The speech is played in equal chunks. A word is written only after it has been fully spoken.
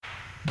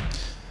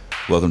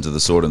Welcome to The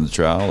Sword and the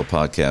Trowel, a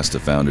podcast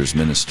of Founders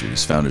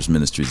Ministries. Founders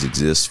Ministries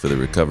exists for the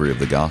recovery of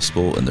the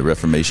gospel and the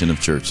reformation of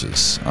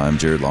churches. I'm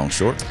Jared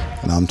Longshort.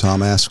 And I'm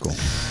Tom Askell.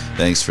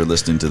 Thanks for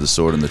listening to The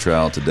Sword and the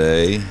Trowel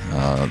today.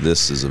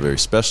 This is a very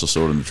special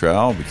Sword and the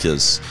Trowel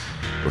because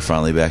we're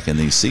finally back in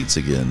these seats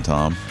again,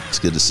 Tom. It's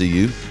good to see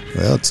you.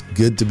 Well, it's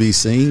good to be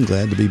seen.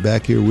 Glad to be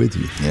back here with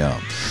you. Yeah.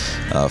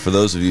 For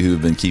those of you who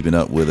have been keeping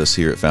up with us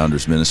here at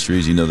Founders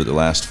Ministries, you know that the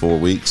last 4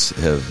 weeks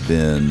have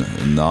been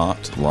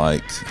not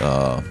like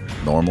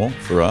normal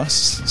for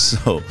us.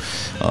 So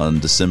on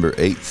December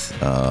 8th,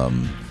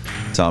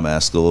 Tom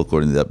Askell,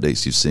 according to the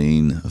updates you've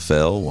seen,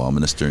 fell while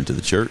ministering to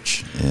the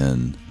church.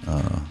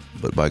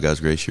 But by God's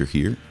grace, you're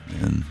here,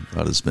 and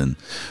God has been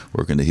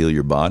working to heal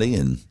your body,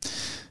 and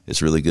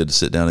it's really good to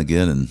sit down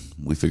again, and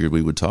we figured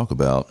we would talk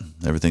about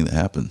everything that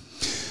happened.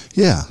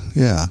 Yeah.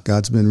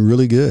 God's been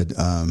really good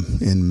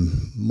in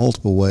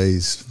multiple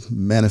ways,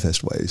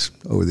 manifest ways,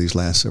 over these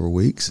last several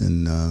weeks.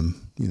 And,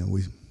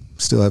 we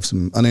still have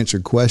some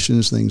unanswered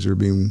questions. Things are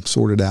being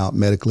sorted out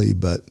medically,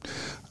 but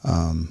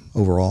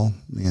overall,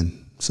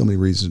 man, so many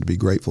reasons to be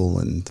grateful.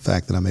 And the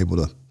fact that I'm able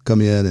to come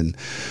in and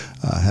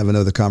have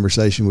another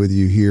conversation with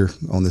you here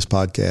on this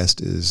podcast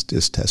is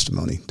just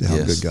testimony to how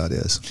good God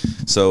is.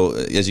 So,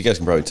 as you guys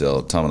can probably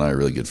tell, Tom and I are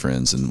really good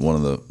friends, and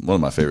one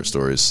of my favorite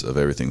stories of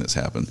everything that's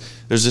happened.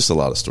 There's just a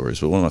lot of stories,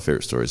 but one of my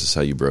favorite stories is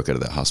how you broke out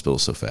of that hospital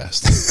so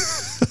fast.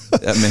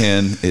 That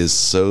man is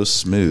so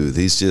smooth.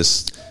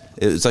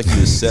 It's like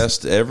you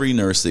assessed every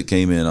nurse that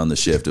came in on the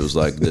shift. It was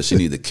like, does she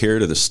need the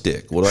carrot or the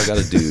stick? What do I got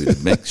to do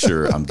to make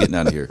sure I'm getting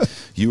out of here?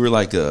 You were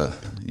like a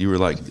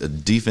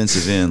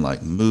defensive end,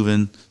 like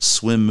moving,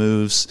 swim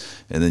moves,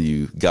 and then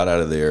you got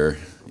out of there.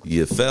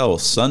 You fell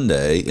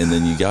Sunday, and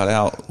then you got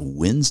out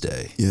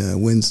Wednesday. Yeah,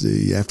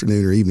 Wednesday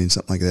afternoon or evening,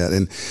 something like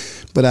that.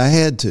 But I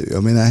had to.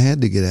 I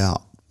had to get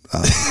out.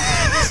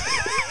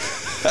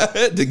 I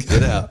had to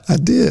get out. I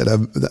did. I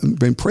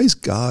mean, praise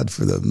God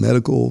for the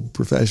medical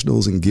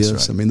professionals and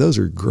gifts. Right. Those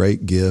are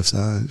great gifts.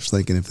 I was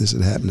thinking if this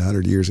had happened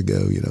 100 years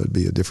ago, it'd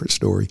be a different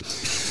story.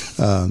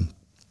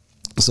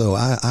 So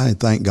I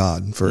thank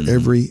God for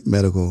every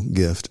medical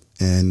gift,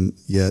 and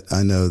yet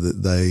I know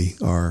that they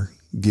are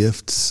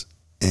gifts,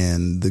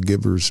 and the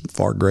giver's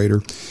far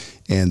greater,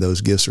 and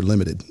those gifts are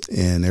limited,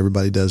 and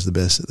everybody does the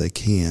best that they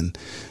can,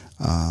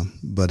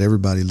 but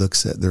everybody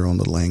looks at their own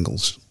little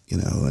angles.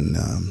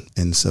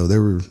 And so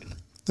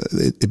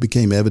it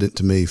became evident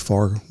to me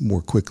far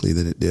more quickly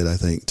than it did, I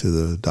think, to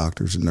the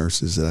doctors and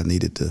nurses that I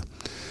needed to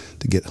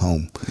get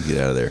home. Get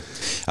out of there.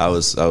 I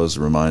was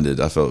reminded,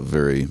 I felt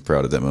very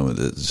proud at that moment.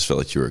 It just felt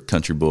like you were a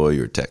country boy,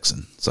 you were a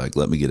Texan. It's like,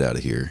 let me get out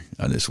of here.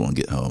 I just want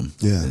to get home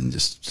and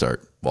just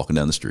start walking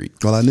down the street.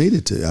 Well, I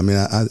needed to. I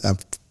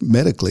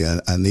medically,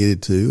 I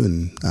needed to.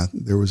 And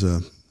there was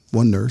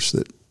one nurse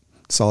that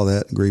saw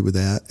that, agreed with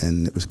that,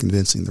 and it was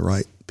convincing the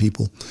right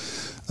people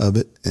of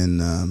it.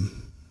 And,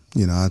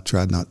 I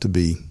tried not to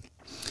be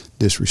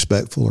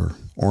disrespectful or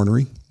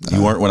ornery.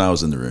 You weren't when I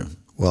was in the room.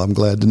 Well, I'm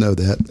glad to know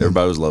that.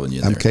 Everybody was loving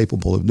you. I'm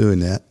capable of doing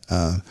that,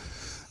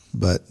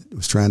 but I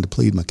was trying to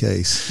plead my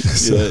case.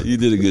 So. Yeah, you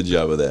did a good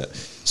job of that.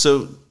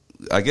 So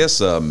I guess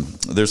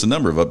there's a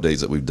number of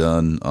updates that we've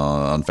done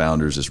on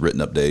Founders, just written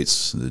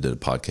updates. They did a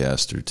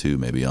podcast or two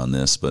maybe on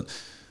this, but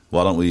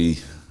why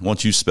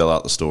don't you spell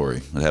out the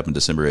story? It happened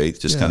December 8th.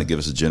 Just kind of give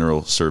us a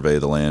general survey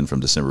of the land from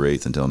December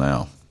 8th until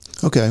now.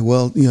 Okay,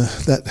 well,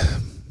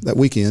 that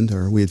weekend,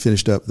 or we had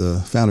finished up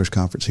the Founders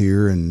Conference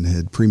here and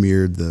had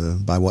premiered the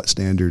By What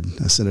Standard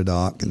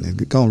Synodoc, and it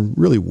had gone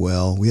really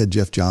well. We had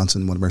Jeff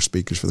Johnson, one of our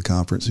speakers for the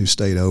conference, who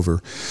stayed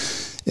over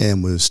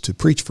and was to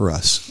preach for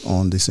us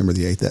on December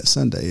the 8th, that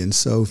Sunday. And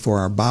so for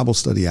our Bible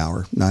study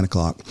hour, 9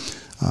 o'clock,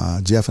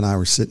 Jeff and I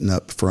were sitting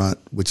up front,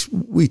 which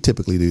we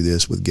typically do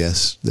this with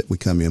guests that we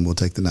come in. We'll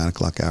take the 9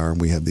 o'clock hour, and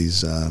we have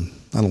these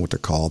I don't know what they're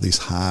called, these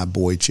high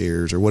boy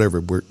chairs or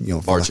whatever.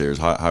 Bar chairs,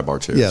 high bar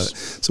chairs. Yeah.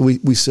 So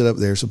we sit up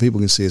there so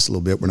people can see us a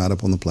little bit. We're not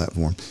up on the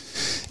platform.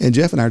 And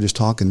Jeff and I are just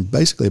talking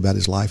basically about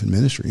his life and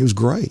ministry. It was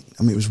great.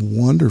 It was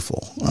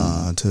wonderful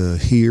to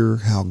hear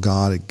how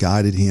God had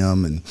guided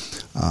him, and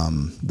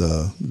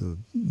the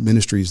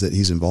ministries that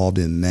he's involved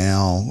in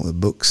now,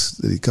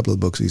 a couple of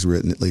books he's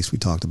written, at least we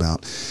talked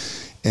about.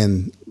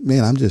 And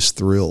man, I'm just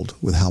thrilled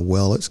with how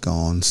well it's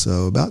gone.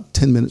 So about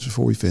 10 minutes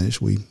before we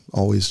finish, we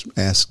always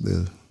ask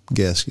the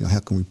guests, how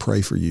can we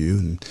pray for you?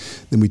 And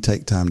then we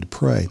take time to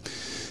pray.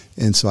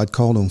 And so I'd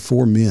called on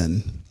 4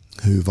 men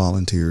who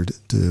volunteered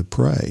to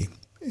pray.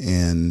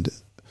 And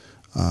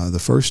the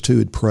first 2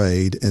 had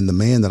prayed, and the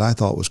man that I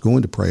thought was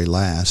going to pray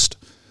last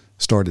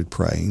started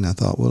praying. I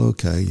thought, well,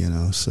 okay,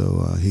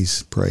 so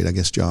he's prayed. I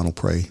guess John will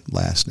pray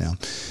last now.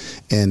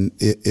 And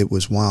it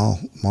was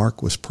while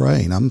Mark was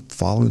praying, I'm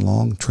following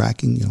along,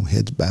 tracking,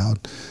 heads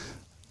bowed.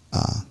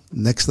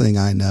 Next thing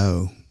I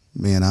know,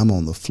 man, I'm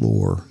on the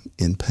floor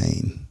in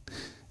pain.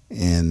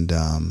 And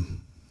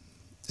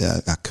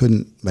I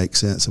couldn't make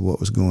sense of what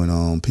was going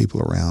on.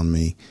 People around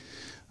me,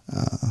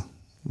 a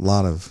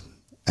lot of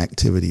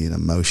activity and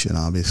emotion,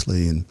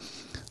 obviously,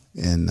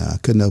 and I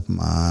couldn't open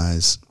my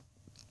eyes,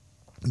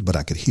 but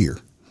I could hear.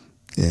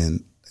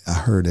 And I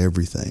heard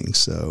everything.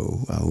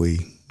 So we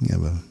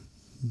have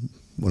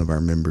one of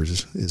our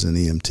members is an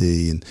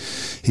EMT, and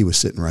he was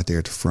sitting right there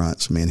at the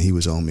front. So, man, he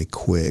was on me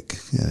quick.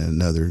 And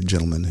another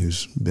gentleman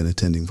who's been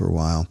attending for a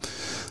while,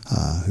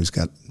 who's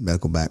got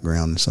medical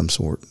background of some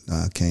sort,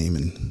 came,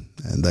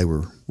 and they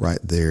were right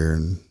there,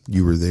 and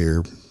you were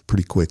there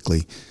pretty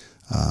quickly.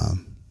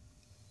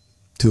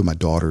 Two of my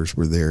daughters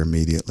were there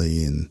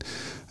immediately, and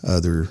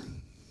other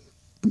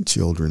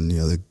children,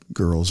 the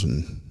girls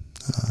and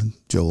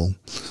Joel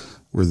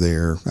were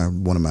there.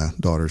 One of my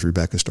daughters,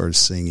 Rebecca, started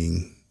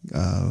singing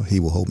 "He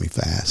Will Hold Me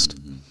Fast."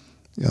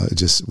 It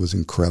just was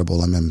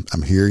incredible.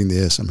 I'm hearing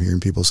this. I'm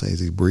hearing people say, "Is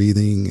he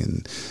breathing?"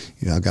 And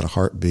I've got a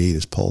heartbeat.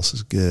 His pulse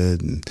is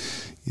good, and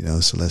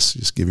so let's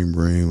just give him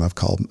room. I've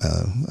called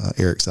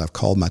Eric said I've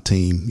called my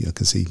team,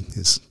 because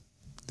his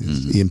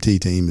EMT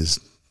team is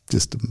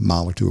just a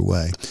mile or two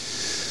away.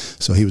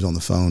 So he was on the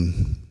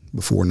phone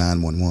before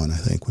 911, I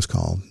think, was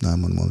called.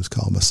 911 was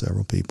called by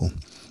several people.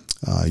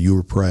 You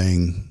were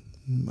praying.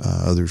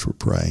 Others were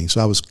praying. So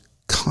I was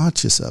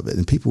conscious of it,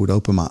 and people would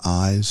open my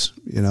eyes,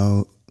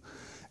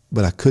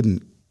 but I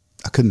couldn't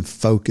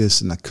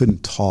focus, and I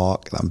couldn't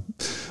talk. And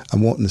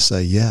I'm wanting to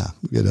say,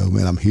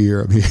 man, I'm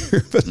here,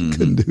 but I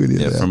couldn't do any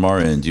of that. From our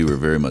end, you were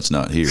very much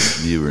not here.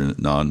 You were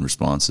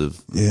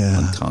non-responsive,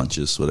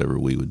 unconscious, whatever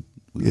we would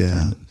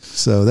term it.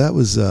 So that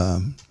was,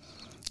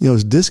 it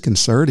was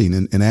disconcerting.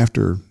 And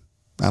after,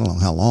 I don't know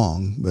how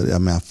long, but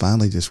I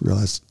finally just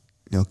realized,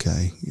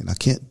 okay, I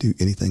can't do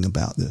anything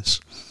about this.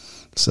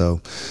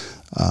 So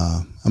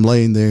I'm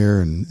laying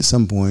there, and at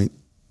some point,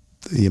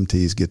 the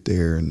EMTs get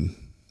there and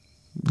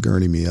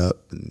gurney me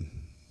up and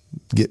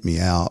get me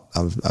out.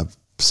 I've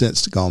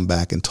since gone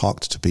back and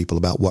talked to people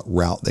about what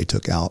route they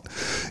took out,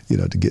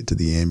 to get to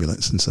the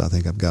ambulance. And so I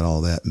think I've got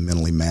all that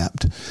mentally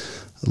mapped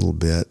a little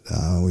bit.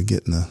 We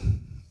get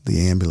in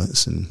the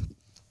ambulance, and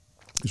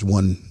there's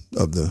one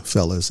of the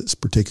fellas that's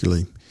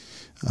particularly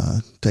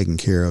taking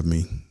care of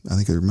me. I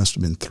think there must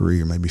have been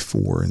 3 or maybe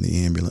 4 in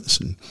the ambulance,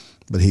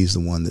 but he's the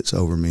one that's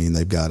over me, and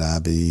they've got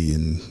IV,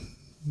 and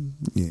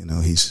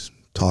he's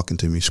talking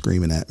to me,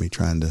 screaming at me,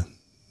 trying to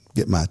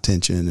get my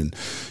attention, and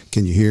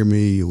can you hear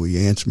me? Will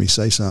you answer me?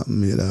 Say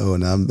something,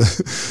 and I'm I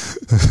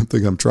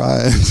think I'm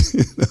trying,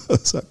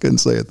 so I couldn't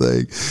say a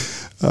thing.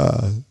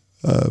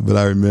 But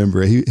I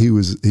remember he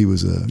was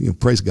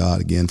praise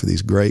God again for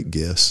these great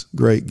gifts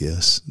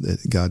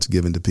that God's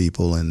given to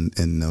people, and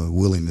the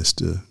willingness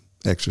to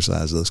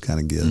exercise those kind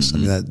of gifts.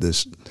 Mm-hmm. I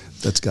mean,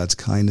 that's God's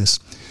kindness.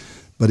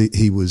 But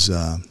he was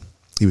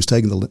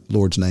taking the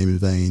Lord's name in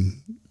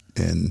vain,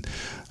 and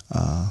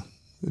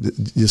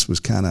it just was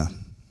kind of,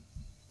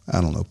 I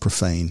don't know,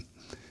 profane,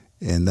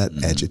 and that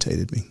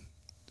agitated me.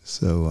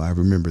 So I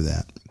remember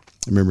that.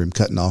 I remember him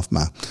cutting off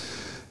my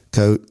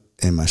coat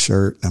and my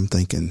shirt. I'm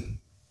thinking,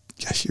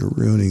 gosh, you're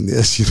ruining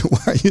this. Why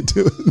are you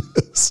doing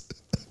this?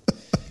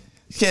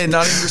 Yeah,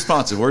 not even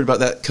responsive. Worried about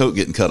that coat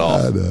getting cut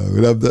off. I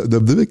know.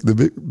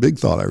 The big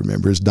thought I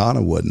remember is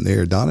Donna wasn't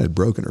there. Donna had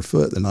broken her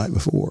foot the night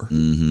before,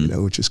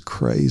 which is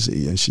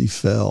crazy, and she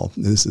fell.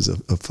 This is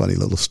a funny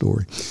little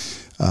story.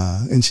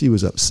 And she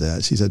was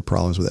upset. She's had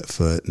problems with that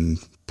foot, and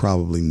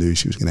probably knew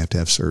she was going to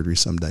have surgery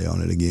someday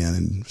on it again,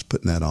 and was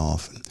putting that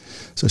off. And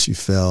so she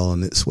fell,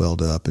 and it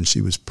swelled up, and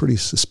she was pretty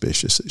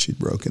suspicious that she'd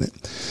broken it.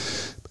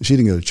 But she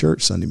didn't go to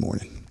church Sunday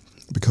morning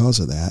because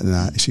of that,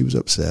 and she was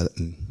upset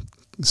and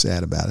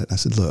sad about it. I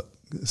said, look,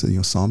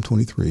 Psalm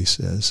 23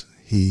 says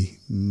he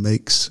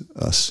makes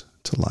us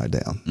to lie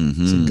down.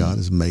 Mm-hmm. So God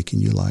is making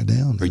you lie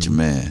down. Preacher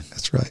man.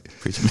 That's right.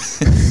 Preacher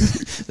man.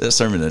 That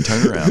sermon didn't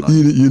turn around.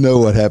 You know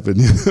what happened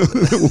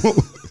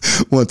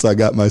once I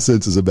got my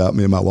senses about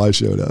me and my wife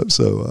showed up.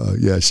 So,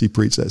 she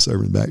preached that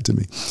sermon back to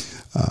me.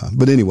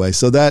 But anyway,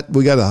 so that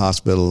we got to the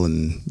hospital,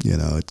 and,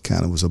 it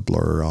kind of was a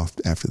blur off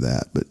after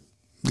that. But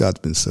God's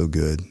been so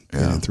good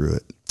getting through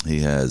it. He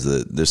has.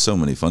 There's so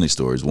many funny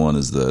stories. One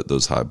is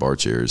those high bar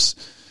chairs.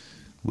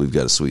 We've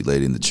got a sweet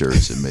lady in the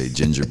church that made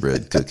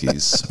gingerbread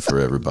cookies for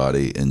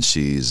everybody, and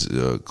she's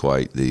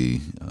quite the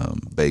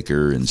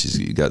baker. And she's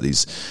got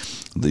these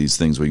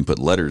things where you can put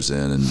letters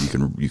in, and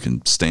you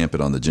can stamp it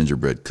on the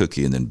gingerbread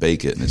cookie and then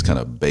bake it, and it's kind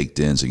of baked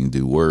in, so you can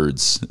do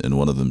words. And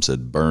one of them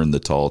said, "Burn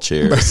the tall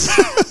chairs."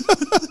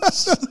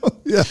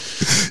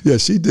 Yeah.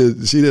 She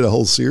did a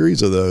whole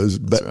series of those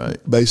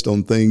based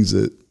on things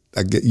that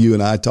you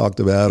and I talked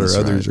about, or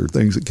others, or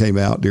things that came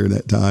out during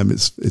that time.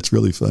 It's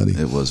really funny.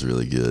 It was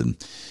really good.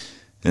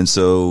 And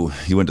so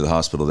he went to the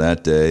hospital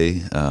that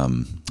day,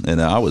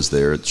 and I was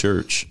there at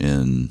church,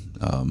 and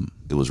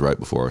it was right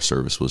before our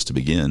service was to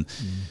begin.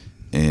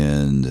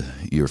 And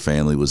your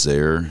family was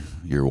there.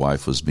 Your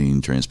wife was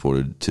being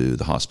transported to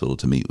the hospital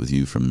to meet with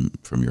you from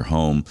your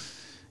home.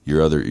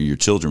 Your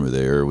children were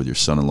there with your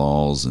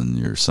son-in-laws and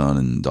your son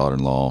and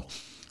daughter-in-law,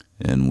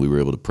 and we were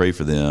able to pray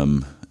for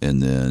them.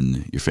 And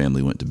then your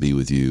family went to be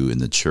with you, and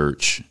the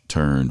church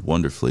turned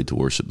wonderfully to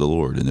worship the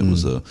Lord. And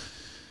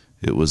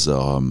it was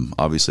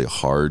obviously a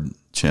hard,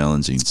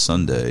 challenging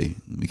Sunday,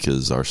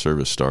 because our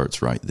service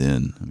starts right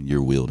then. I mean,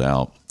 you're wheeled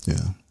out.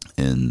 Yeah.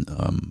 And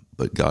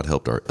but God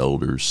helped our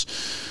elders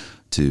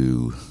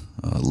to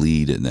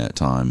lead in that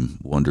time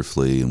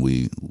wonderfully, and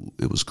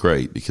it was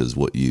great because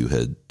what you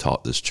had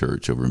taught this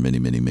church over many,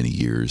 many, many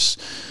years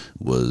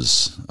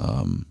was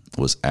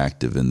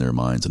active in their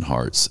minds and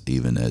hearts,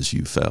 even as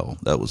you fell.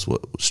 That was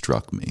what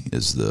struck me,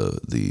 is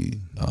that the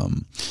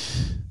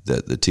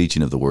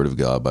teaching of the Word of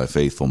God by a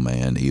faithful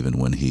man, even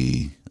when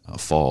he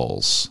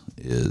falls,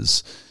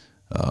 is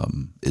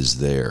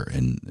there,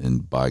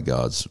 and by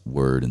God's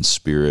Word and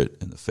Spirit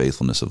and the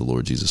faithfulness of the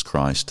Lord Jesus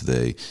Christ,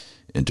 they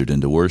entered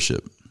into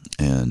worship.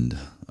 And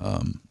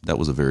that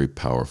was a very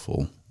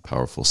powerful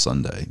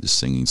Sunday, just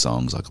singing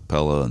songs a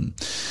cappella and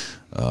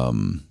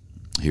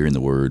hearing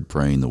the Word,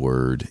 praying the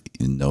Word,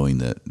 and knowing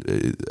that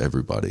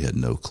everybody had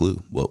no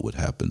clue what would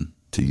happen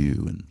to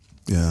you. And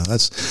yeah,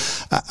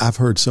 I've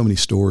heard so many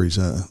stories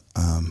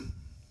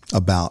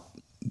about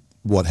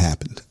what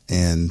happened,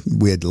 and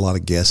we had a lot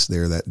of guests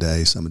there that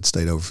day. Some had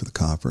stayed over for the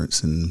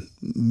conference, and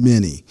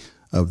many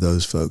of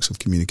those folks have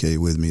communicated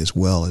with me, as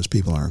well as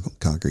people in our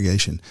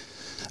congregation,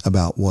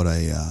 about what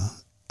a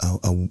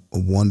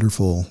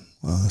wonderful,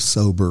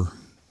 sober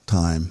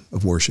time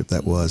of worship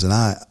that was. And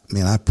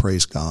I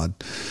praise God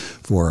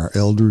for our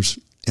elders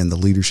and the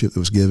leadership that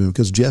was given,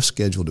 because Jeff's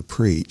scheduled to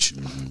preach,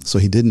 so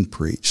he didn't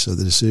preach. So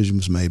the decision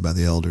was made by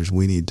the elders.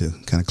 We need to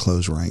kind of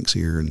close ranks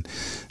here. And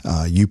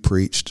you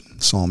preached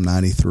Psalm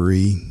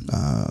 93.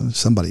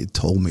 Somebody had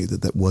told me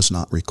that was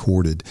not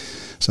recorded,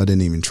 so I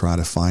didn't even try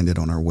to find it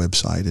on our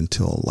website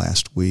until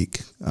last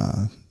week.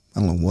 I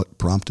don't know what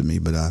prompted me,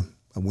 but I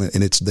went,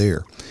 and it's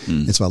there.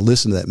 And so I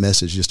listened to that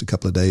message just a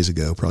couple of days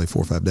ago, probably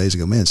 4 or 5 days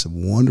ago. Man, it's a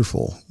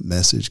wonderful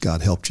message.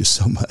 God helped you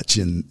so much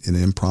in an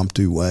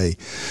impromptu way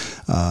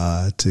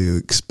to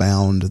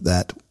expound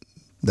that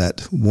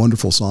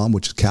wonderful psalm,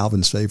 which is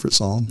Calvin's favorite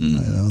psalm.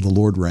 The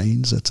Lord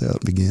reigns. That's how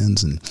it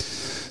begins. And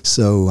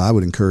so I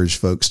would encourage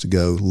folks to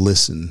go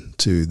listen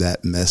to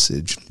that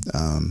message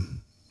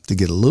to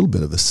get a little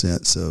bit of a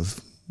sense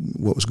of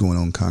what was going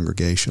on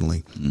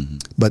congregationally.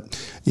 But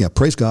yeah,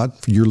 praise God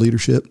for your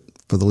leadership,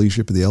 for the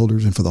leadership of the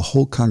elders, and for the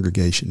whole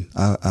congregation.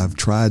 I've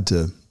tried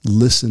to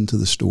listen to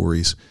the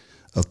stories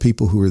of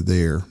people who were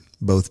there,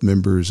 both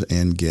members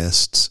and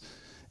guests,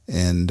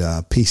 and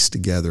piece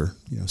together,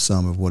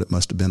 some of what it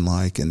must have been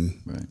like. And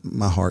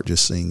my heart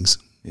just sings.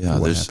 Yeah,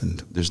 what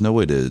happened. There's no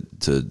way to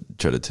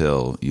try to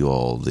tell you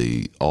all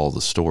the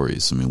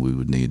stories. I mean, we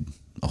would need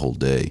a whole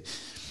day,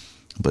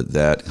 but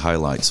that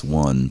highlights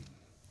one.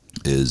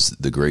 Is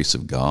the grace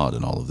of God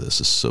in all of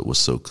this was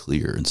so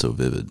clear and so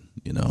vivid.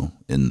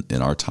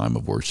 In our time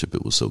of worship,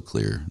 it was so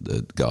clear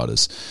that God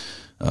is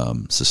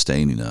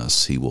sustaining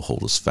us. He will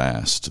hold us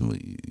fast.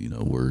 And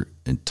we're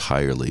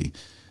entirely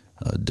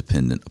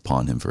dependent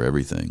upon Him for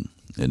everything.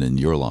 And in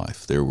your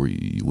life,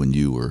 when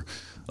you were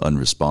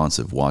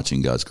unresponsive,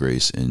 watching God's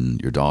grace in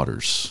your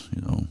daughters.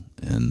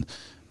 And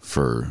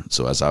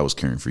so as I was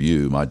caring for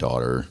you, my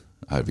daughter.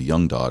 I have a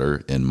young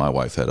daughter, and my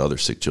wife had other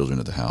sick children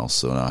at the house.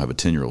 So now I have a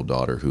 10-year-old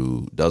daughter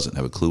who doesn't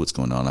have a clue what's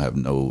going on. I have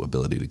no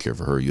ability to care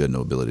for her. You had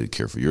no ability to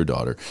care for your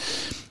daughter.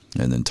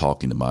 And then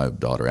talking to my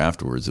daughter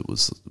afterwards,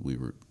 we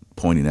were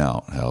pointing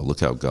out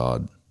look how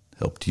God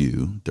helped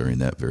you during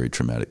that very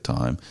traumatic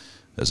time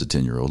as a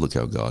 10-year-old. Look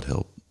how God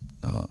helped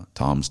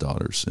Tom's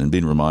daughters, and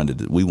being reminded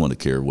that we want to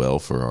care well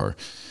for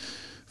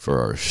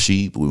our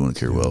sheep. We want to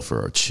care well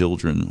for our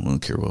children. We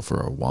want to care well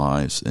for our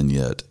wives, and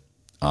yet.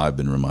 I've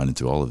been reminded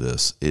through all of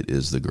this, it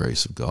is the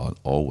grace of God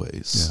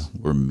always.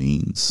 Yeah. We're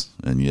means,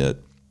 and yet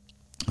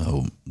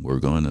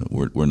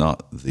we're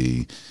not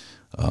the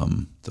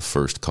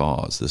first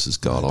cause. This is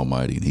God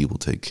Almighty, and He will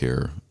take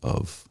care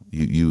of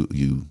you.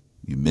 You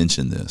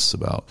mentioned this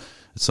about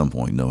at some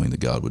point knowing that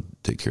God would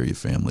take care of your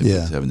family,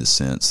 but having the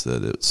sense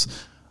that it's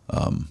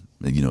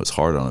it's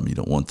hard on Him. You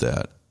don't want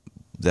that.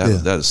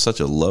 That is such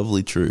a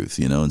lovely truth,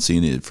 and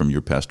seeing it from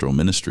your pastoral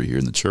ministry here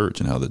in the church,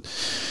 and how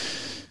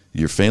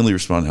your family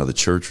responded, how the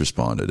church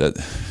responded.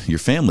 Your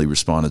family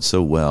responded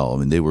so well. I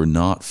mean, they were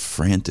not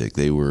frantic.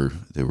 They were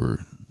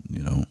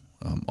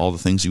all the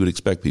things you would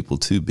expect people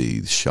to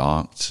be: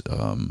 shocked,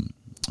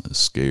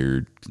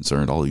 scared,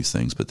 concerned, all these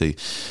things. But they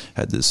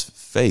had this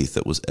faith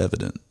that was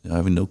evident,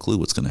 having no clue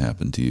what's going to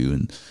happen to you,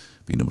 and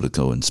being able to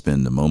go and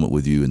spend a moment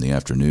with you in the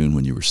afternoon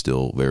when you were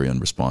still very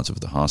unresponsive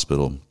at the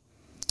hospital.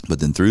 But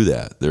then through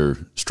that, their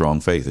strong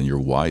faith, and your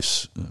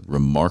wife's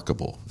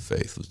remarkable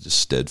faith was just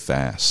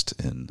steadfast.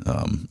 And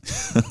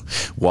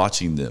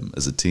watching them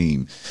as a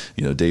team,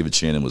 David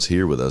Shannon was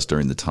here with us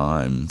during the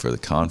time for the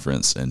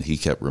conference, and he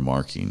kept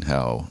remarking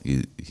how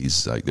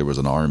he's like, there was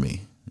an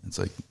army. It's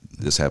like,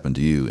 this happened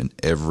to you, and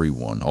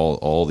everyone,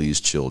 all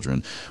these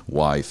children,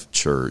 wife,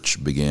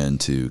 church, began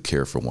to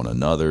care for one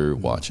another,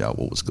 watch out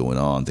what was going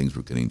on. Things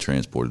were getting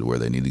transported to where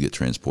they needed to get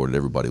transported.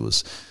 Everybody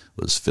was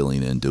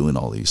filling in, doing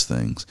all these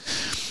things.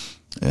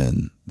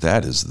 And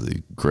that is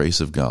the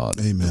grace of God.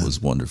 Amen. It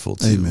was wonderful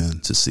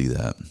to see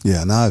that.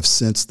 Yeah, and I've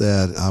sensed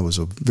that. I was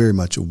very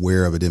much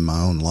aware of it in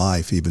my own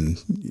life, even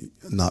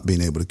not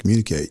being able to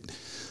communicate.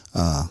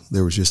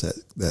 There was just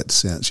that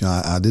sense.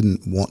 I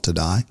didn't want to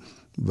die,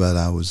 but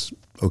I was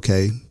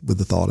okay with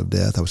the thought of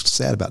death. I was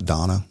sad about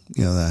Donna,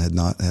 that I had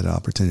not had an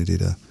opportunity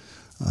to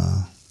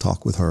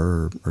talk with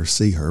her or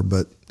see her.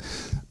 But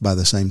by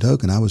the same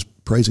token, I was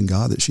praising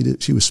God that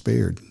she was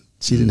spared.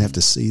 She didn't have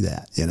to see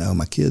that.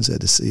 My kids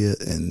had to see it,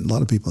 and a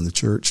lot of people in the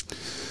church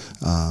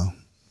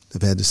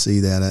have had to see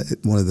that.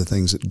 One of the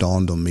things that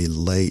dawned on me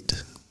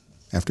late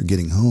after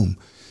getting home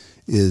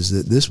is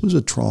that this was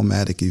a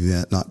traumatic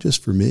event, not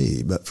just for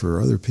me, but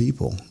for other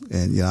people.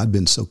 And I'd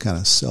been so kind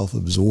of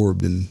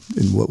self-absorbed in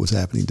what was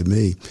happening to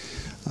me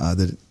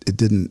that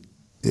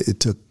it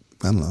took,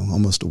 I don't know,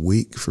 almost a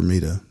week for me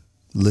to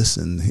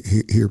listen,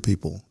 hear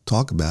people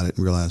talk about it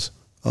and realize,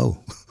 oh,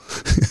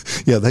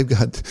 yeah, they've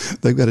got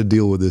to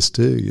deal with this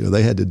too.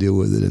 They had to deal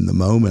with it in the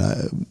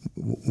moment.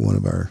 One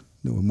of our,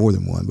 more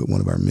than one, but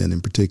one of our men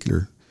in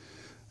particular,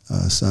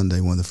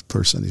 Sunday, one of the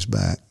first Sundays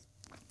back,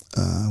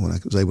 when I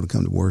was able to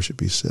come to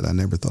worship, he said, "I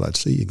never thought I'd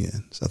see you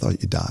again. So I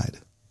thought you died.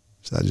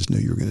 So I just knew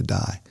you were going to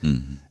die."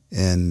 Mm-hmm.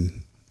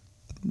 And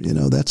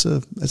that's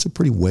a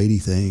pretty weighty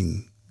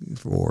thing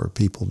for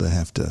people to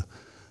have to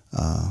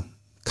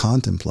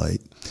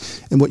contemplate.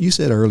 And what you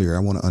said earlier, I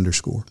want to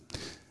underscore.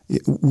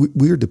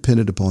 We are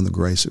dependent upon the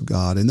grace of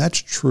God, and that's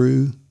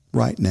true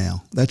right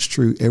now. That's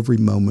true every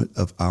moment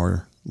of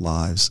our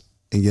lives,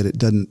 and yet it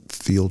doesn't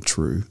feel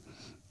true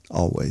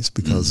always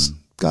because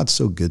God's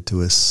so good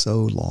to us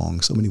so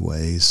long, so many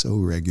ways, so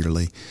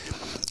regularly,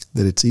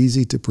 that it's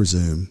easy to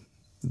presume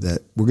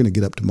that we're going to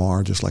get up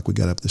tomorrow just like we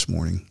got up this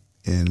morning,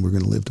 and we're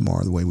going to live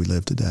tomorrow the way we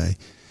live today.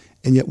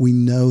 And yet we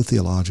know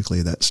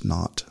theologically that's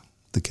not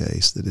the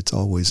case, that it's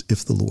always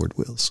if the Lord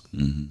wills.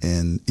 Mm-hmm.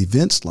 And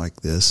events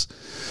like this,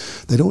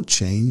 they don't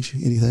change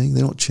anything.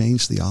 They don't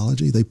change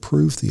theology. They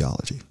prove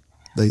theology.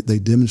 They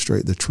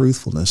demonstrate the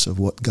truthfulness of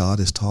what God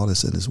has taught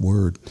us in His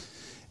Word.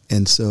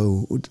 And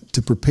so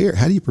to prepare,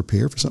 how do you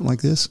prepare for something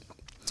like this?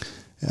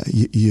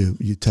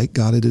 You take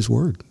God at His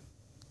Word.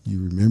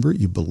 You remember it.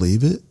 You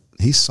believe it.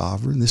 He's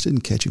sovereign. This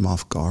didn't catch Him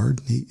off guard.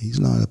 He's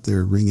not up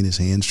there wringing his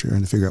hands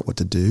trying to figure out what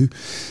to do.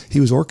 He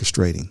was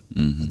orchestrating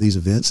these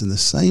events in the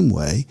same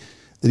way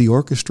that He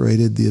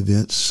orchestrated the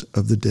events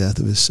of the death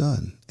of His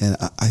Son. And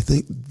I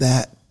think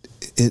that,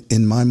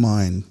 in my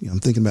mind,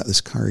 I'm thinking about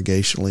this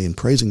congregationally and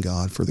praising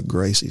God for the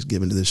grace He's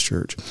given to this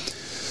church,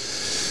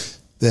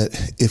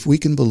 that if we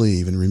can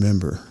believe and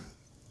remember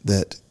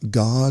that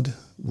God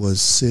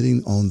was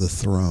sitting on the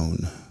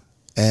throne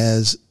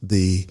as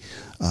the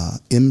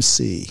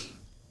MC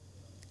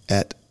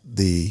at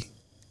the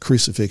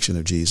crucifixion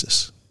of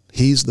Jesus.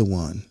 He's the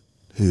one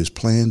who has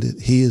planned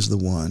it. He is the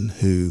one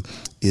who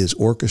is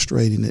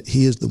orchestrating it.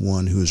 He is the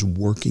one who is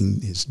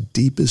working His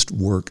deepest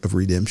work of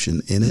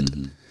redemption in it.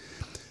 Mm-hmm.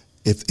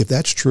 If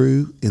that's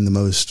true in the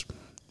most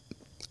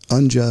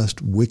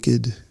unjust,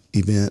 wicked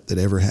event that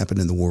ever happened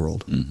in the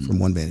world, from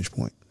one vantage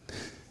point,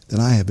 then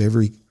I have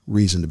every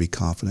reason to be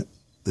confident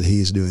that He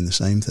is doing the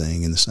same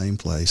thing in the same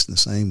place, in the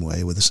same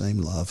way, with the same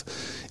love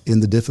in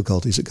the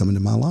difficulties that come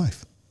into my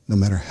life, no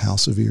matter how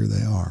severe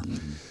they are.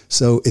 Mm-hmm.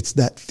 So it's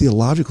that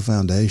theological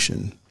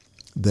foundation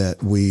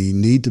that we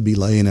need to be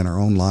laying in our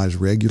own lives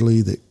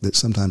regularly, that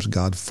sometimes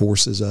God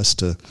forces us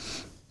to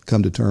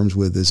come to terms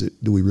with.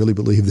 Do we really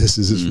believe this?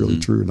 Is this really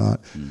true or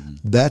not? Mm-hmm.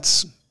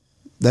 That's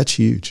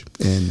huge.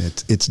 And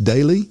it's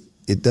daily.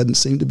 It doesn't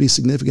seem to be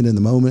significant in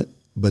the moment,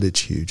 but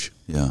it's huge.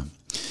 Yeah.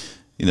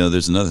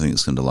 There's another thing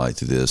that's come to light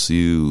through this.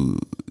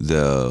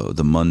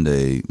 The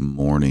Monday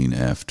morning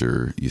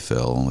after you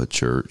fell at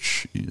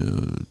church,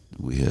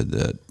 we had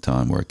that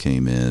time where I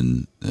came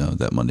in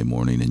that Monday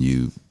morning, and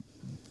you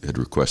had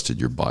requested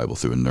your Bible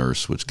through a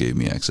nurse, which gave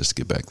me access to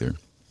get back there.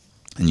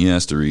 And you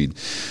asked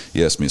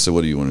me, so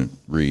what do you want to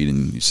read?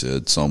 And you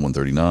said Psalm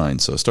 139.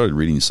 So I started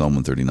reading Psalm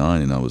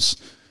 139, and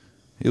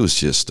it was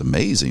just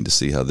amazing to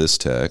see how this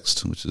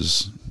text, which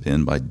is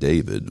penned by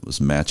David,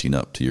 was matching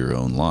up to your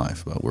own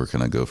life about where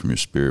can I go from your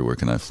spirit, where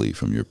can I flee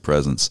from your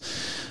presence.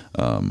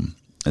 And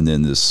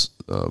then this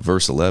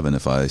verse 11,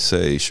 if I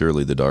say,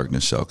 surely the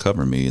darkness shall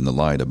cover me and the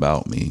light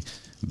about me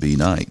be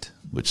night,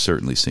 which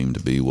certainly seemed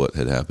to be what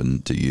had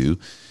happened to you.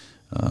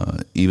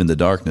 Even the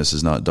darkness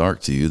is not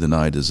dark to you. The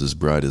night is as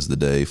bright as the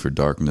day, for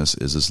darkness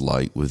is as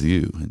light with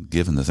you. And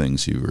given the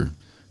things you were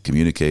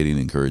communicating,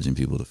 encouraging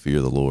people to fear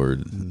the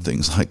Lord,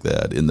 things like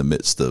that, in the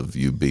midst of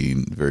you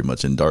being very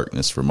much in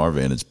darkness from our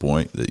vantage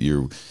point, that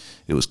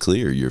it was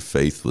clear your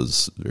faith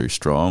was very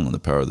strong and the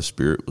power of the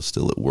Spirit was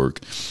still at work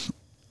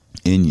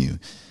in you.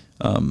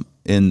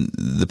 And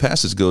the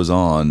passage goes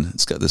on.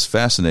 It's got this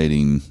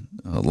fascinating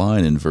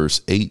line in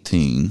verse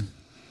 18.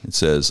 It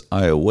says,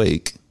 I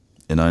awake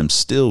and I am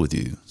still with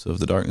you. So if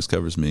the darkness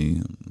covers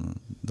me,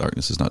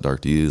 darkness is not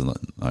dark to you, the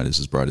night is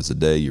as bright as the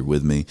day, you're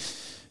with me.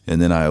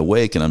 And then I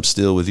awake and I'm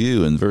still with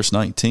you. In verse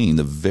 19,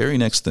 the very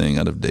next thing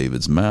out of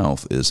David's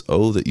mouth is,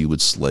 oh, that you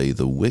would slay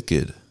the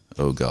wicked,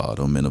 O God,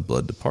 O men of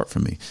blood, depart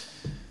from me.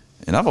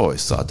 And I've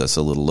always thought that's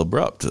a little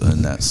abrupt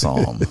in that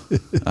psalm.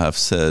 I've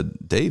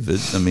said, David,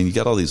 you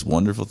got all these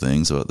wonderful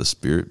things about the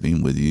Spirit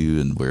being with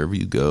you and wherever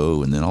you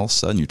go, and then all of a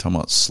sudden you're talking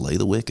about slay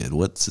the wicked.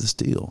 What's this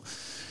deal?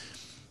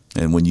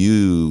 And when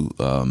you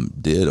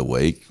did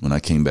awake, when I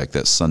came back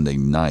that Sunday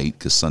night,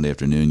 because Sunday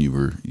afternoon you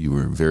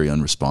were very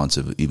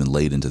unresponsive, even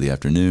late into the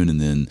afternoon, and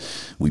then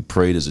we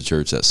prayed as a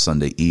church that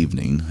Sunday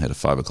evening, had a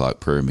 5:00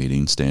 prayer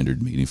meeting,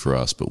 standard meeting for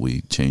us, but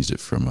we changed it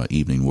from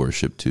evening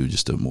worship to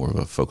just a more of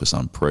a focus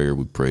on prayer.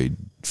 We prayed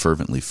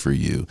fervently for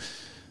you.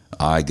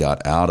 I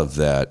got out of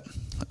that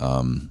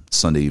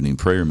Sunday evening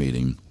prayer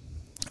meeting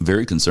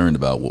very concerned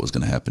about what was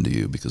going to happen to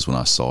you, because when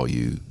I saw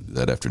you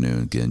that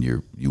afternoon, again,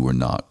 you were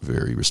not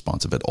very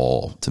responsive at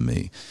all to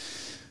me.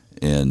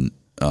 And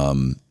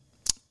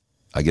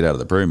I get out of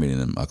the prayer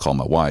meeting and I call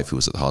my wife, who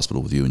was at the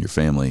hospital with you and your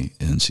family,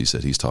 and she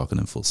said, he's talking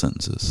in full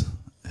sentences.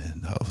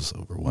 And I was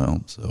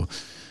overwhelmed. So,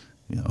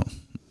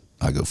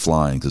 I go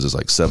flying because it's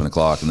like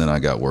 7:00, and then I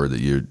got word that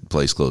your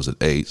place closed at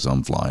 8, so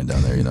I'm flying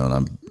down there, and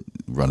I'm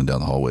running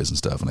down the hallways and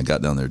stuff. And I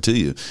got down there to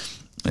you,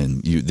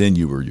 and then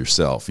you were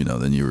yourself,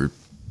 then you were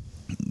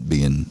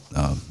being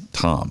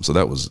Tom. So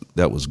that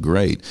was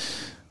great.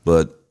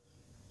 But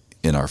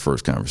in our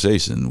first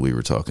conversation, we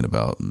were talking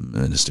about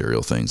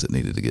ministerial things that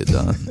needed to get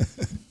done.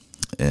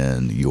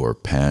 And your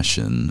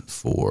passion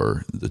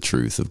for the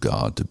truth of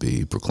God to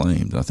be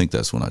proclaimed. And I think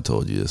that's when I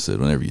told you, I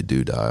said, whenever you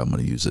do die, I'm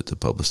going to use it to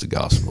publish the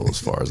gospel as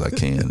far as I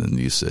can. And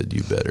you said,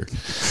 you better.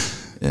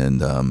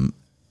 And,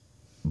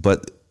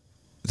 but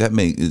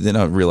then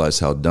I realized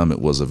how dumb it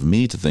was of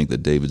me to think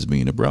that David's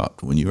being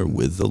abrupt. When you are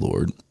with the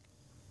Lord,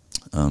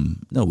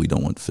 no, we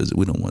don't want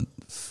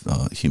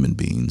human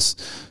beings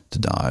to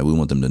die. We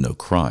want them to know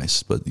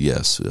Christ. But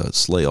yes,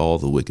 slay all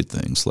the wicked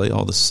things, slay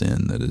all the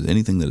sin, that is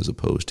anything that is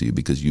opposed to you,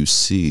 because you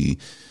see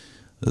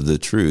the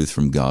truth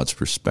from God's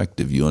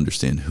perspective. You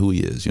understand who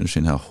He is. You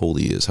understand how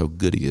holy He is, how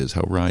good He is,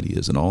 how right He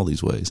is, in all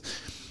these ways.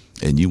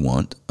 And you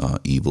want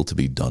evil to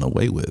be done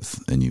away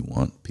with, and you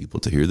want people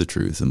to hear the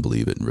truth and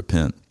believe it and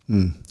repent.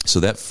 So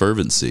that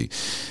fervency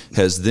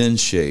has then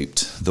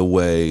shaped the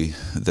way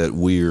that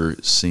we're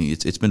seeing.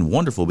 It's been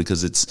wonderful,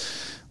 because it's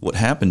what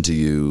happened to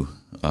you.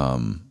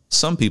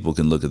 Some people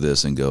can look at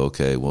this and go,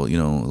 okay, well,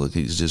 look,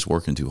 he's just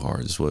working too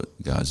hard. It's what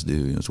God's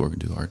do. It's working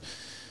too hard.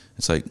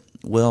 It's like,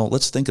 well,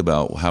 let's think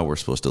about how we're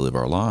supposed to live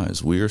our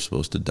lives. We are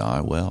supposed to die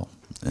well.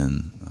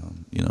 And,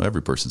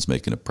 every person's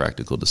making a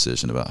practical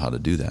decision about how to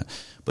do that.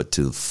 But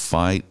to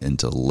fight and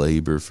to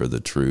labor for the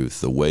truth,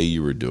 the way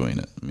you were doing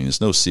it, I mean,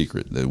 it's no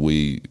secret that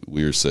we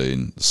are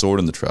saying, the sword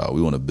and the trowel,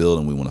 we want to build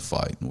and we want to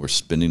fight. And we're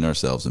spending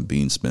ourselves and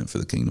being spent for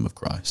the kingdom of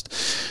Christ.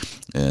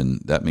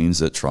 And that means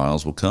that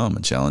trials will come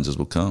and challenges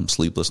will come.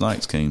 Sleepless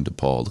nights came to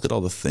Paul. Look at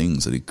all the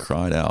things that he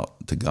cried out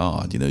to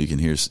God. You can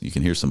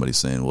hear somebody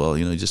saying, well,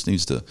 he just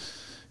needs to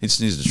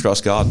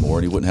trust God more,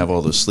 and he wouldn't have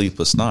all those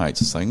sleepless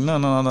nights. It's like,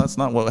 no, that's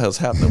not what was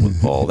happening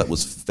with Paul. That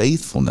was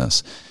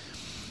faithfulness.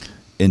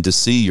 And to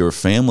see your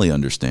family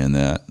understand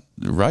that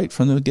right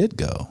from the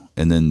get-go,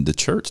 and then the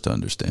church to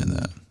understand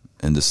that,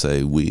 and to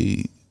say,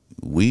 we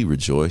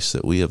rejoice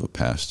that we have a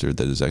pastor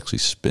that is actually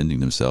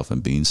spending himself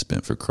and being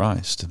spent for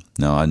Christ.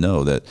 Now, I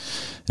know that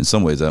in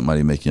some ways that might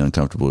even make you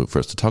uncomfortable for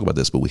us to talk about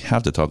this, but we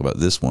have to talk about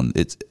this one.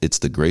 It's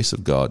the grace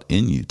of God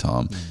in you,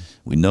 Tom.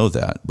 We know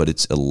that, but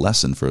it's a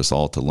lesson for us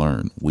all to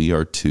learn. We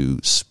are to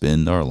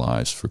spend our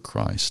lives for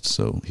Christ.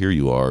 So here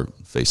you are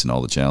facing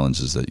all the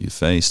challenges that you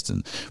faced,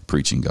 and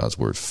preaching God's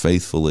word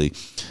faithfully,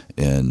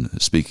 and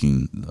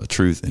speaking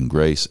truth and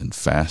grace, and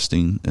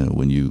fasting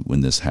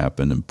when this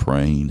happened, and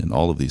praying, and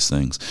all of these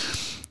things.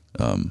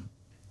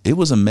 It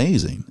was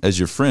amazing as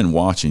your friend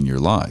watching your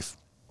life.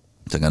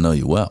 It's like, I know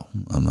you well.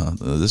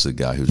 This is a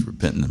guy who's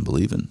repenting and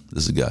believing.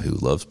 This is a guy who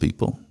loves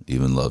people,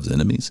 even loves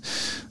enemies.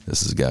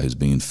 This is a guy who's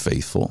being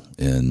faithful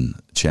in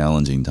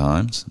challenging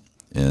times.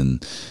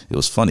 And it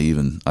was funny,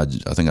 even, I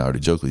think I already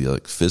joked with you,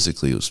 like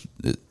physically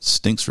it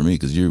stinks for me,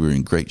 because you were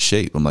in great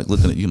shape. I'm like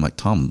looking at you, I'm like,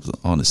 Tom's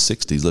on his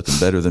 60s looking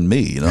better than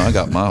me. I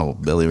got my whole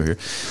belly over here.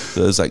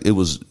 So it's like, it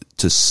was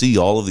to see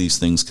all of these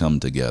things come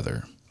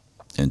together,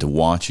 and to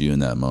watch you in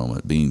that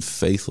moment, being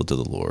faithful to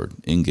the Lord,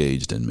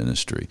 engaged in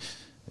ministry.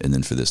 And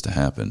then for this to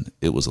happen,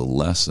 it was a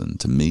lesson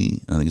to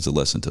me. I think it's a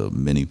lesson to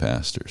many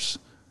pastors.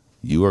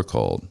 You are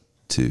called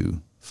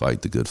to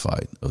fight the good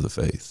fight of the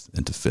faith,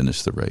 and to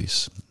finish the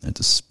race, and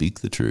to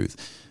speak the truth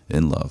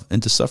in love,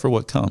 and to suffer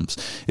what comes.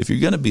 If you're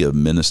going to be a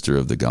minister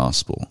of the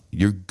gospel,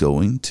 you're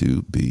going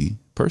to be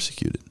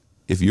persecuted.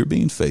 If you're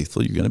being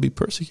faithful, you're going to be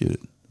persecuted.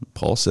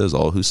 Paul says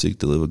all who seek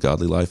to live a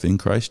godly life in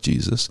Christ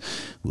Jesus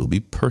will be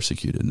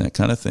persecuted. And that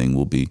kind of thing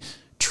will be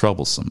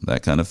troublesome.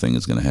 That kind of thing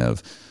is going to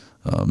have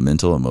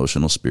mental,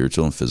 emotional,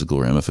 spiritual, and physical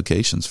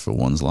ramifications for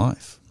one's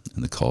life.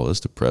 And the call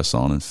is to press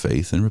on in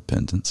faith and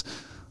repentance.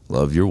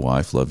 Love your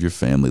wife, love your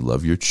family,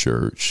 love your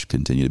church,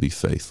 continue to be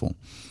faithful.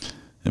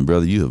 And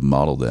brother, you have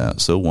modeled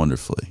that so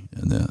wonderfully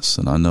in this.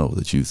 And I know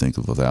that you think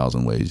of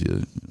 1,000 ways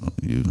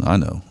I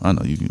know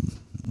you,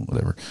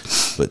 whatever.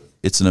 But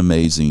it's an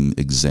amazing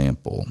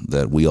example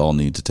that we all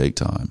need to take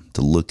time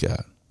to look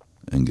at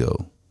and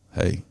go,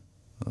 hey,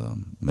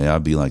 may I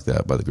be like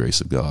that by the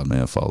grace of God.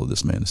 May I follow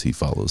this man as he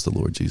follows the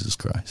Lord Jesus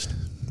Christ.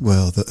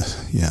 Well,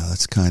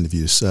 that's kind of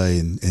you to say,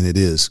 and it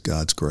is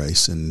God's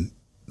grace. And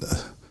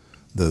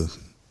the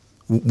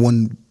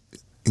one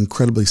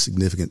incredibly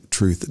significant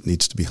truth that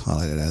needs to be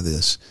highlighted out of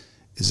this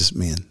is this,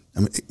 man. I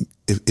mean,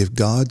 if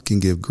God can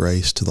give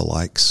grace to the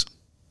likes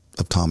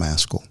of Tom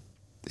Askell,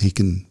 he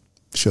can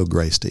show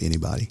grace to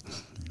anybody.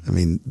 I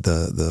mean,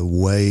 the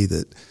way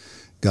that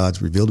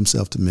God's revealed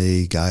himself to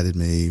me, guided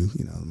me,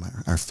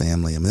 our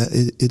family. I mean,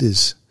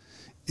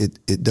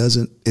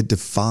 it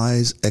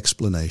defies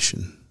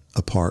explanation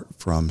apart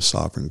from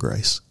sovereign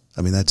grace.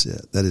 I mean, that's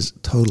it. That is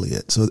totally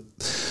it. So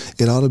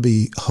it ought to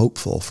be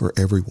hopeful for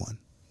everyone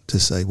to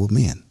say, well,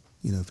 man,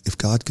 if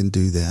God can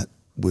do that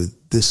with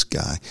this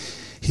guy,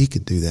 he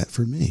could do that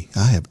for me.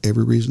 I have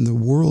every reason in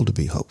the world to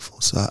be hopeful.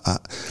 So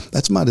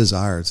that's my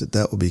desire, is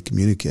that will be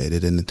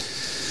communicated. And,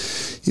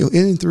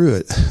 in and through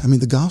it, I mean,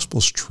 the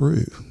gospel's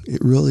true.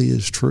 It really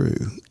is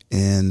true.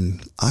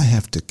 And I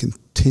have to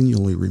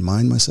continually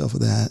remind myself of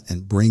that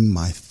and bring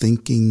my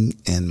thinking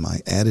and my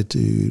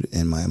attitude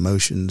and my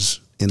emotions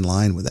in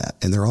line with that.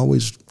 And they're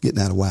always getting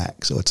out of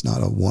whack. So it's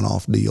not a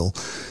one-off deal.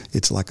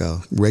 It's like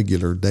a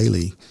regular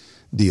daily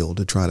deal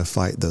to try to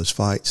fight those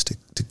fights,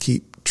 to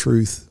keep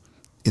truth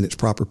in its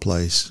proper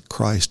place,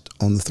 Christ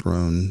on the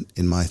throne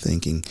in my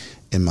thinking,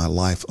 and my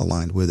life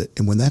aligned with it.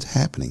 And when that's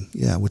happening,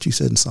 what you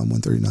said in Psalm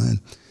 139,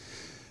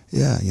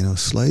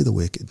 slay the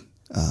wicked.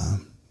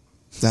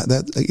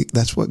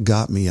 That's what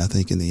got me, I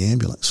think, in the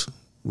ambulance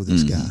with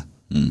this guy.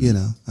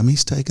 Mm-hmm.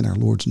 He's taken our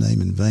Lord's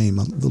name in vain.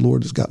 The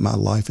Lord has got my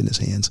life in his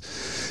hands.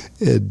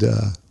 And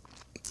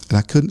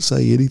I couldn't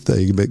say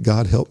anything, but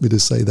God helped me to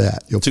say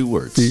that. 2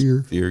 words.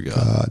 Fear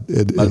God.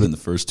 Might have been the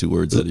first 2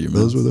 words out of your mouth.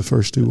 Those were the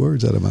first 2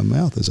 words out of my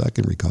mouth, as I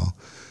can recall.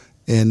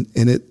 And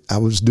I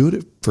was doing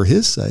it for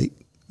his sake,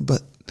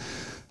 but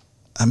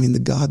I mean, the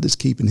God that's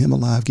keeping him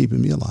alive,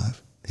 keeping me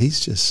alive, he's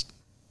just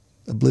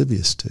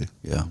oblivious to.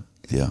 Yeah.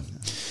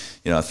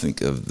 I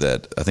think of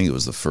that. I think it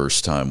was the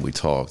first time we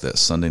talked, that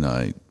Sunday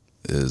night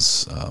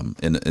is,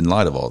 in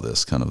light of all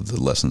this, kind of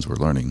the lessons we're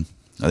learning,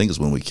 I think it's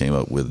when we came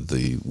up with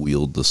the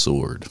wield the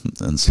sword.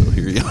 And so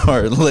here you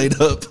are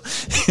laid up.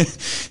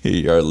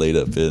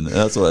 And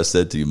that's what I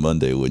said to you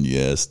Monday when you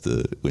asked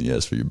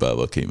for your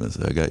Bible. I came and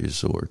said, I got your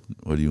sword.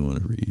 What do you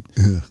want to read?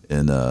 Yeah.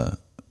 And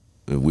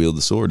wield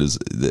the sword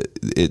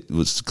it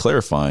was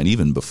clarifying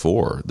even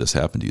before this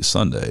happened to you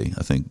Sunday.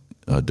 I think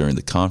during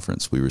the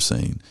conference we were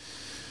saying,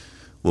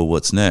 well,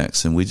 what's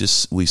next? And we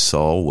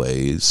saw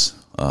ways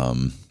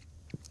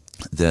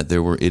that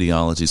there were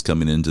ideologies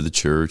coming into the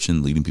church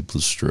and leading people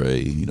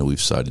astray.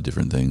 We've cited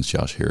different things,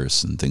 Josh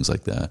Harris and things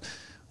like that,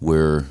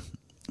 where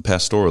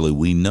pastorally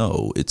we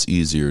know it's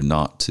easier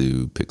not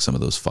to pick some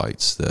of those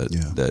fights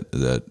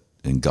that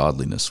in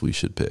godliness we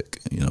should pick.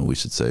 We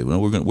should say,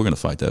 well, we're going to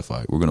fight that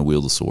fight. We're going to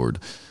wield the sword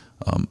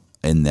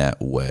in that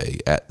way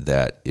at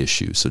that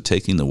issue. So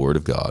taking the Word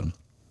of God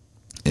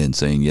and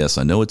saying, yes,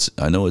 I know it's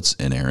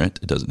inerrant.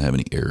 It doesn't have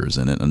any errors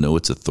in it. I know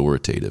it's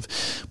authoritative,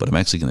 but I'm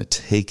actually going to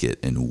take it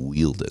and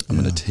wield it. I'm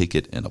going to take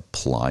it and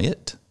apply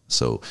it.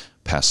 So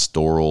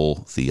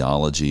pastoral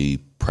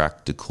theology,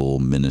 practical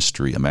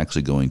ministry, I'm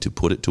actually going to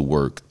put it to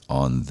work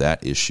on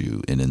that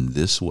issue and in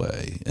this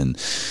way. And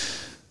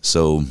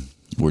so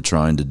we're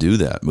trying to do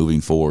that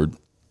moving forward.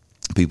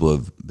 People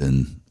have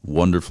been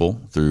wonderful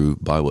through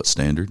By What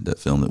Standard, that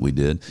film that we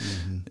did.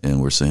 Mm-hmm. And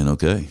we're saying,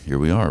 okay, here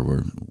we are.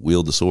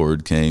 Wield the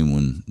sword came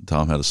when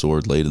Tom had a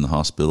sword laid in the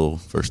hospital.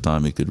 First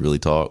time he could really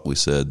talk. We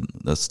said,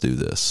 let's do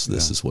this.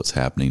 This is what's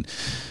happening.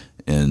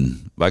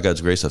 And by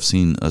God's grace, I've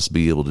seen us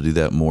be able to do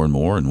that more and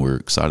more. And we're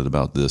excited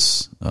about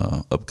this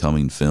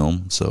upcoming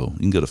film. So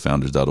you can go to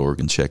founders.org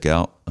and check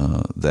out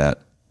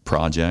that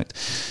project.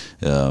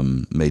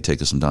 May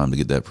take us some time to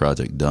get that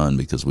project done,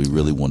 because we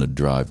really want to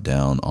drive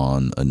down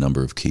on a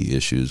number of key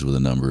issues with a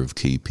number of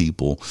key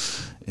people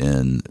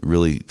and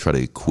really try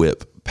to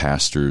equip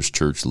pastors,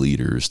 church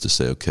leaders to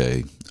say,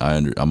 okay,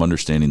 I'm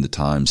understanding the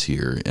times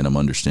here, and I'm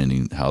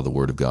understanding how the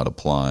Word of God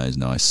applies.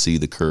 Now I see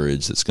the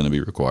courage that's going to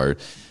be required.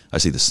 I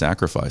see the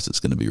sacrifice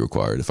that's going to be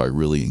required if I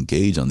really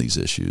engage on these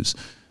issues.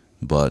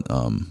 But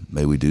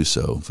may we do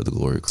so for the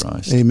glory of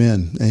Christ.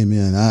 Amen.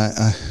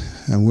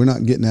 And we're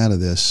not getting out of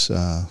this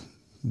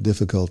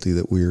difficulty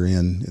that we're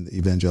in the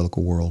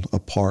evangelical world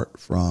apart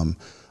from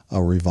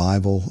a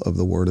revival of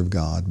the Word of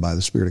God by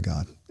the Spirit of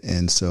God.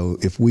 And so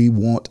if we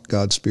want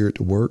God's Spirit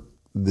to work,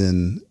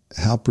 then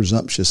how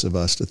presumptuous of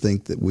us to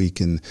think that we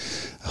can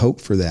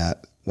hope for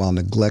that while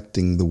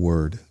neglecting the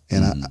Word.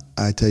 And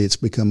I tell you, it's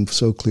become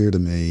so clear to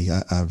me.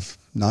 I've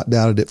not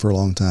doubted it for a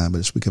long time, but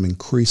it's become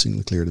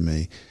increasingly clear to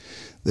me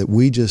that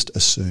we just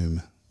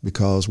assume,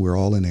 because we're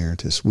all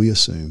inerrantists, we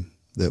assume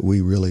that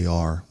we really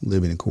are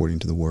living according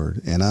to the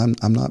Word. And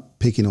I'm not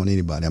picking on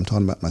anybody. I'm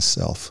talking about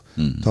myself.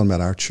 I'm talking about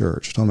our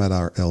church. I'm talking about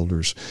our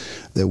elders,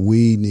 that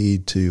we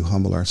need to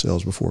humble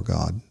ourselves before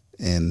God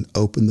and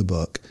open the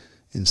book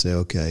and say,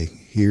 okay,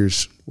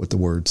 here's what the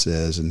Word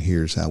says, and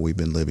here's how we've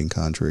been living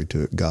contrary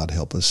to it. God,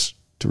 help us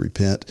to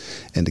repent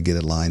and to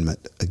get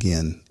alignment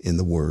again in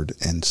the Word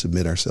and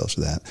submit ourselves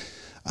to that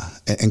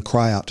and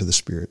cry out to the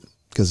Spirit,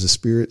 because the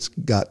Spirit's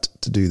got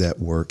to do that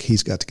work.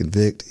 He's got to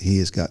convict. He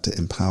has got to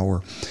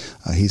empower.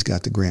 He's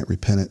got to grant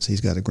repentance. He's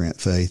got to grant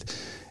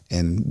faith,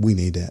 and we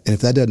need that. And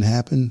if that doesn't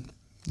happen,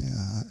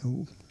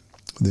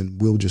 then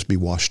we'll just be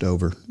washed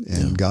over,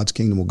 and God's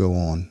kingdom will go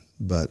on,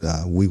 but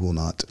we will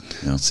not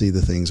see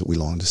the things that we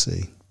long to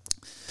see.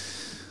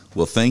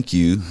 Well, thank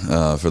you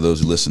for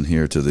those who listen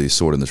here to the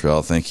Sword in the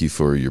Trowel. Thank you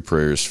for your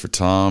prayers for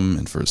Tom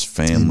and for his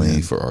family,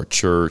 Amen. For our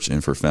church,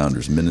 and for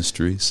Founders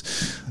Ministries.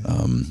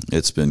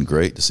 It's been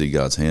great to see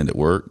God's hand at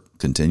work.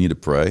 Continue to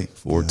pray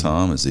for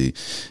Tom as he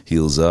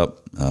heals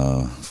up,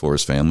 for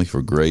his family,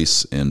 for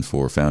Grace, and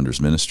for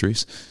Founders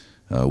Ministries.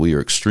 We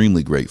are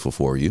extremely grateful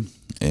for you,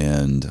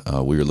 and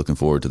we are looking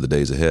forward to the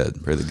days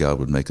ahead. Pray that God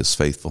would make us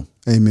faithful.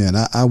 Amen.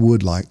 I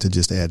would like to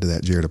just add to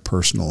that, Jared, a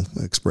personal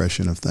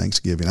expression of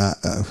thanksgiving.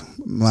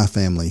 My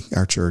family,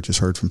 our church, has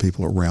heard from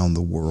people around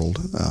the world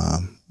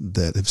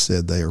that have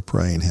said they are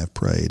praying, have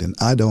prayed, and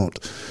I don't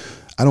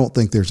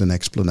think there's an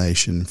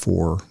explanation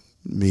for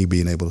me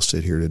being able to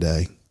sit here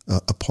today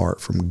apart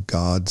from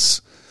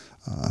God's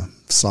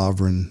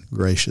sovereign,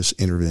 gracious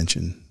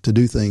intervention to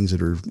do things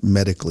that are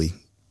medically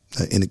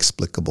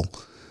inexplicable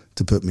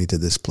to put me to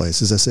this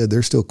place. As I said,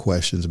 there's still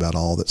questions about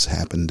all that's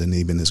happened and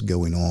even is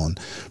going on,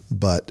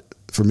 but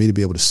for me to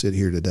be able to sit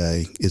here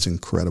today is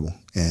incredible.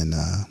 And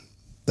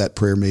that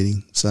prayer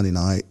meeting Sunday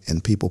night,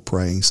 and people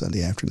praying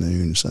Sunday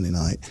afternoon, Sunday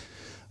night,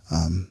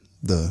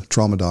 the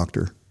trauma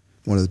doctor,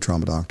 one of the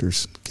trauma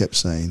doctors, kept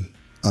saying,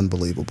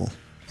 unbelievable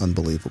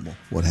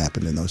what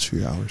happened in those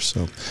few hours.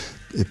 So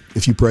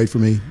if you prayed for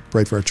me,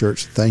 prayed for our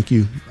church, thank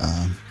you.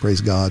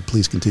 Praise God.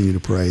 Please continue to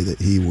pray that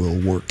he will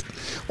work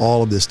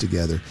all of this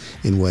together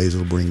in ways that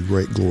will bring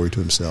great glory to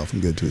himself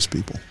and good to his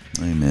people.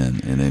 Amen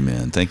and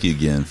amen. Thank you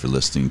again for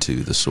listening to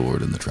The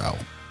Sword and the Trowel.